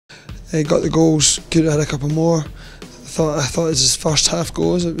Got the goals, could have had a couple more. I thought his first half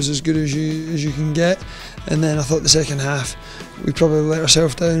goals, it was as good as you can get, and then I thought the second half we probably let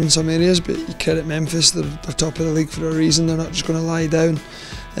ourselves down in some areas, but you credit Memphis, they're top of the league for a reason. They're not just going to lie down,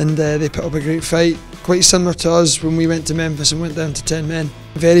 and they put up a great fight, quite similar to us when we went to Memphis and went down to 10 men.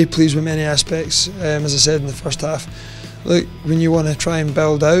 Very pleased with many aspects, as I said in the first half. Look, when you want to try and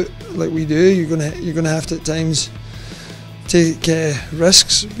build out like we do, you're gonna have to at times take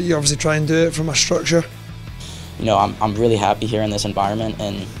risks, but you obviously try and do it from a structure. You know, I'm really happy here in this environment,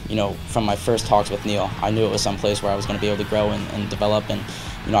 and you know, from my first talks with Neill, I knew it was some place where I was going to be able to grow and develop, and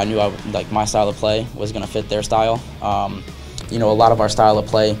you know, I knew like my style of play was going to fit their style. You know, a lot of our style of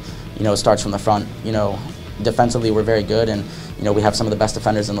play, you know, starts from the front. You know, defensively we're very good, and you know, we have some of the best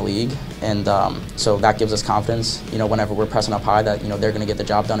defenders in the league, and so that gives us confidence. You know, whenever we're pressing up high, that you know they're going to get the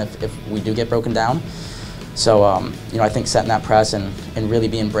job done if we do get broken down. So, you know, I think setting that press and really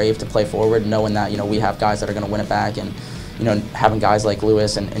being brave to play forward, knowing that, you know, we have guys that are going to win it back, and, you know, having guys like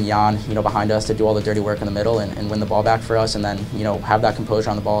Lewis and Jan, you know, behind us to do all the dirty work in the middle and win the ball back for us, and then, you know, have that composure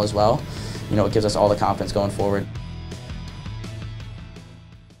on the ball as well, you know, it gives us all the confidence going forward.